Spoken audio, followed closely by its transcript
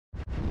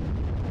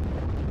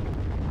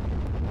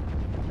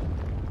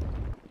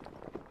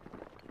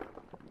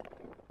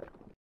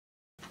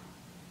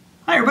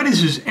Hi everybody,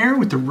 this is Aaron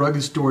with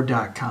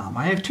theruggedstore.com.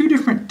 I have two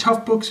different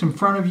Toughbooks in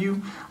front of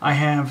you. I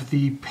have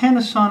the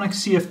Panasonic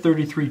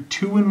CF-33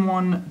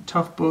 2-in-1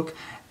 Toughbook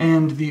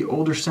and the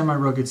older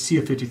semi-rugged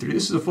CF-53.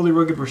 This is a fully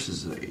rugged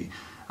versus a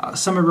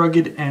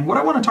semi-rugged, and what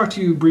I want to talk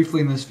to you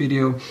briefly in this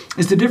video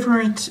is the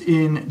difference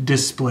in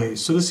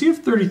displays. So the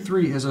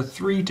CF-33 has a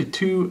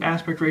 3:2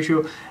 aspect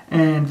ratio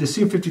and the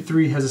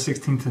CF-53 has a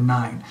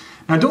 16:9.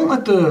 Now don't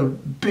let the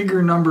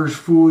bigger numbers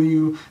fool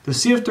you. The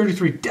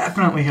CF-33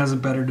 definitely has a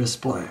better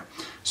display.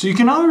 So you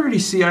can already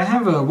see I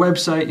have a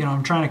website,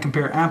 I'm trying to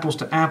compare apples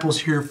to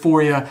apples here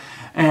for you.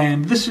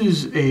 And this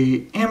is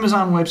a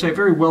Amazon website,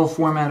 very well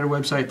formatted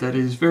website that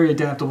is very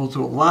adaptable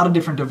to a lot of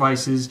different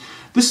devices.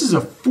 This is a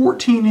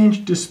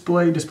 14-inch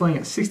display displaying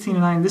at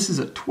 16:9. This is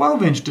a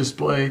 12-inch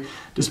display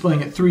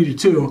displaying at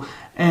 3:2.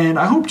 And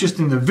I hope just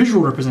in the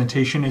visual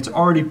representation, it's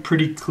already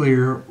pretty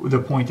clear the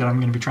point that I'm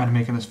going to be trying to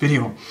make in this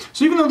video.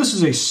 So even though this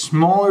is a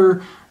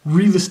smaller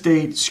real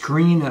estate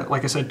screen at,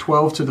 like I said,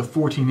 12 to the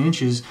 14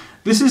 inches,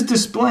 this is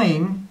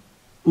displaying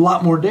a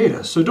lot more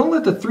data. So don't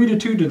let the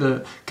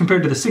 3:2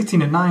 compared to the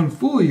 16:9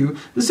 fool you.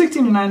 The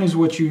 16:9 is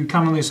what you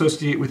commonly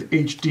associate with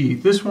HD.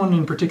 This one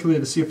in particular,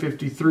 the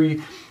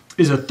CF-53,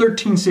 is a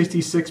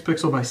 1366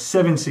 pixel by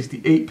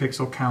 768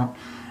 pixel count.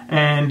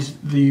 And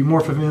the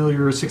more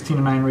familiar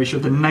 16:9 ratio,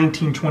 the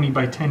 1920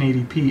 by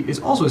 1080p, is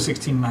also a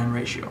 16:9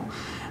 ratio.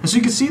 And so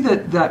you can see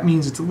that that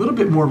means it's a little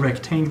bit more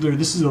rectangular.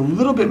 This is a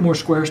little bit more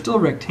square, still a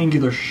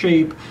rectangular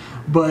shape,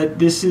 but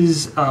this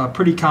is a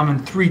pretty common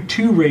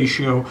 3:2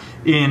 ratio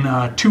in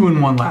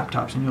 2-in-1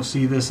 laptops, and you'll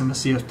see this in the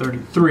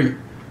CF-33.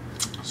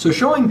 So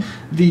showing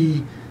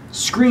the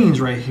screens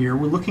right here,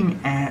 we're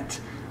looking at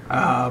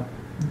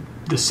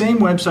the same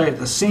website,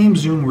 the same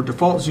zoom, or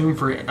default zoom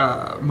for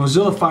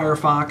Mozilla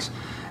Firefox.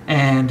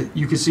 And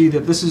you can see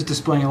that this is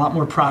displaying a lot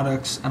more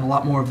products and a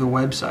lot more of the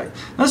website.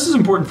 Now, this is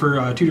important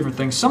for two different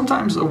things.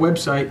 Sometimes a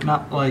website,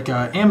 not like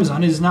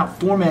Amazon, is not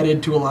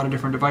formatted to a lot of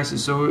different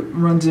devices, so it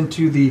runs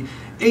into the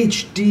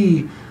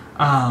HD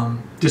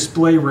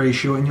display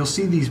ratio, and you'll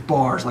see these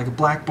bars, like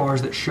black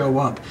bars that show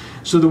up.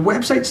 So the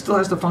website still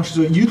has the function,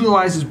 so it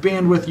utilizes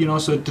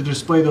bandwidth, so to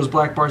display those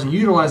black bars, and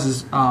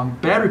utilizes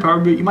battery power,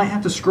 but you might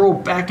have to scroll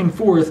back and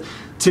forth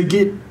to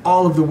get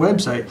all of the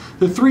website.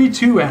 The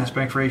 3:2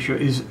 aspect ratio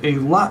is a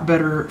lot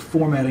better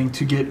formatting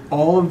to get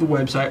all of the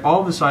website, all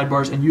of the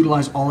sidebars, and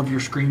utilize all of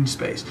your screen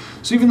space.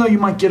 So even though you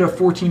might get a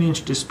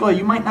 14-inch display,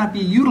 you might not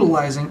be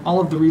utilizing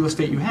all of the real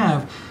estate you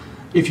have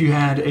if you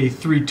had a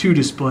 3:2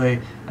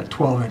 display at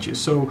 12 inches.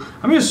 So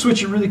I'm going to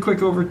switch it really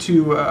quick over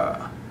to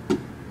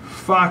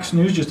Fox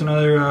News, just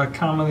another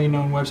commonly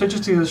known website,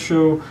 just to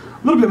show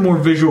a little bit more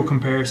visual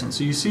comparison.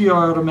 So you see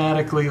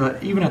automatically,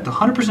 even at the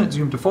 100%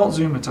 zoom, default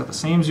zoom, it's at the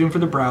same zoom for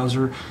the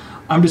browser.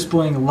 I'm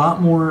displaying a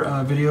lot more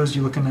videos.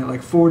 You're looking at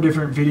like 4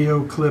 different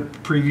video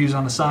clip previews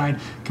on the side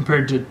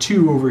compared to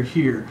 2 over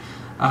here.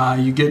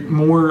 You get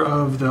more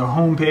of the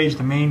home page,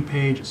 the main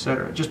page,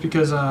 etc. Just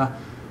because I'm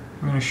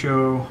going to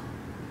show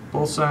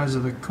both sides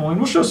of the coin.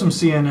 We'll show some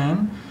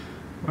CNN.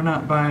 We're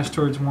not biased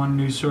towards one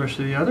news source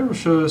or the other. We'll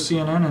show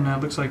CNN, and it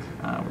looks like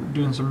we're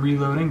doing some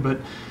reloading, but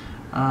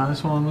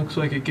this one looks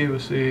like it gave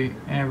us a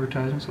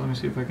advertisement, so let me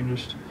see if I can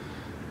just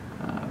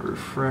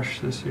refresh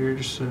this here,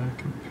 just to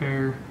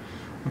compare.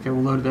 Okay,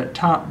 we'll load that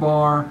top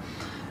bar,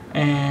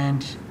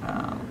 and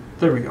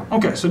there we go.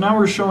 Okay, so now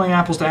we're showing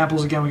apples to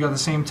apples again. We got the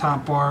same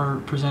top bar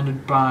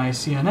presented by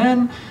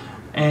CNN,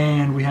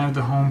 and we have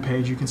the home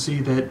page. You can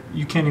see that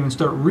you can't even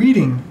start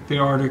reading the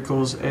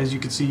articles. As you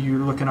can see, you're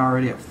looking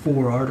already at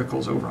 4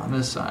 articles over on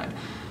this side.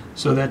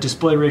 So that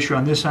display ratio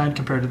on this side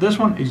compared to this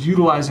one is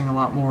utilizing a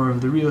lot more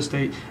of the real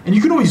estate. And you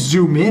can always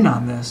zoom in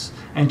on this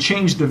and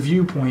change the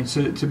viewpoint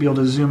to be able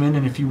to zoom in.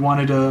 And if you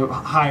wanted a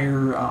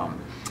higher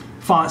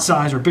font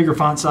size or bigger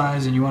font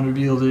size, and you wanted to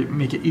be able to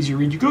make it easier to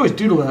read, you could always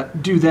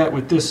do that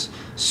with this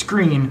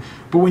screen.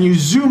 But when you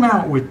zoom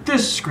out with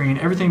this screen,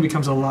 everything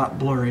becomes a lot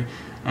blurry.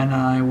 And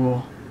I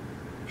will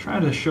try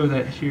to show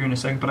that here in a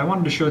second, but I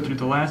wanted to show through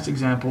the last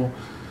example,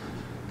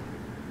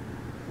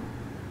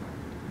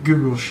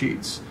 Google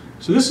Sheets.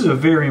 So this is a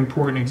very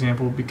important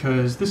example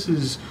because this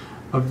is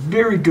a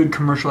very good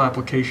commercial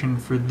application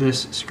for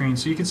this screen.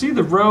 So you can see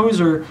the rows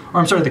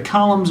the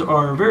columns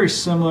are very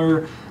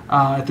similar.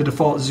 At the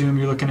default zoom,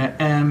 you're looking at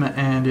M,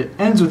 and it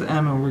ends with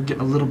M, and we're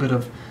getting a little bit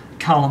of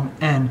column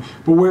N.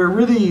 But where it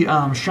really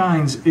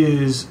shines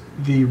is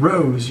the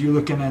rows. You're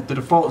looking at the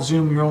default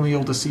zoom, you're only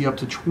able to see up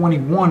to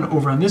 21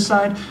 over on this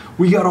side.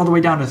 We got all the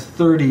way down to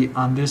 30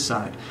 on this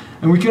side.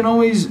 And we can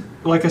always,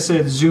 like I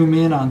said, zoom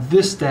in on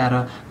this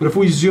data, but if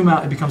we zoom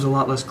out, it becomes a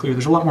lot less clear.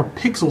 There's a lot more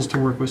pixels to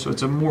work with, so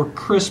it's a more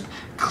crisp,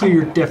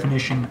 clear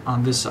definition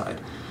on this side.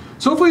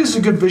 So hopefully this is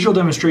a good visual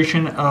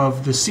demonstration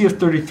of the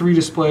CF-33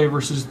 display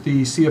versus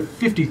the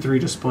CF-53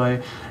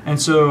 display.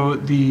 And so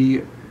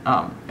the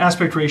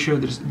aspect ratio,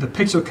 the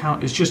pixel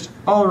count, is just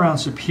all around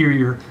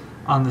superior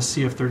on the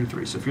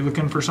CF-33. So if you're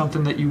looking for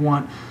something that you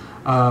want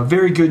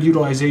very good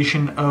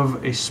utilization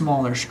of a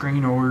smaller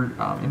screen, or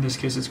in this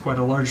case it's quite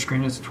a large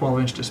screen, it's a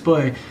 12-inch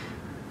display,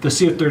 the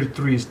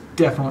CF-33 is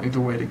definitely the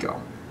way to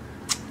go.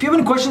 If you have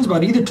any questions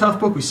about either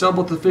Toughbook, we sell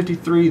both the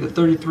 53, the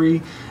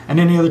 33, and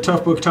any other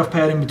Toughbook, tough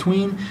pad in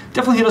between,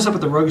 definitely hit us up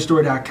at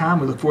theruggedstore.com.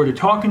 We look forward to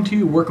talking to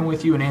you, working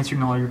with you, and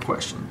answering all your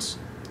questions.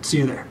 See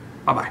you there.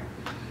 Bye-bye.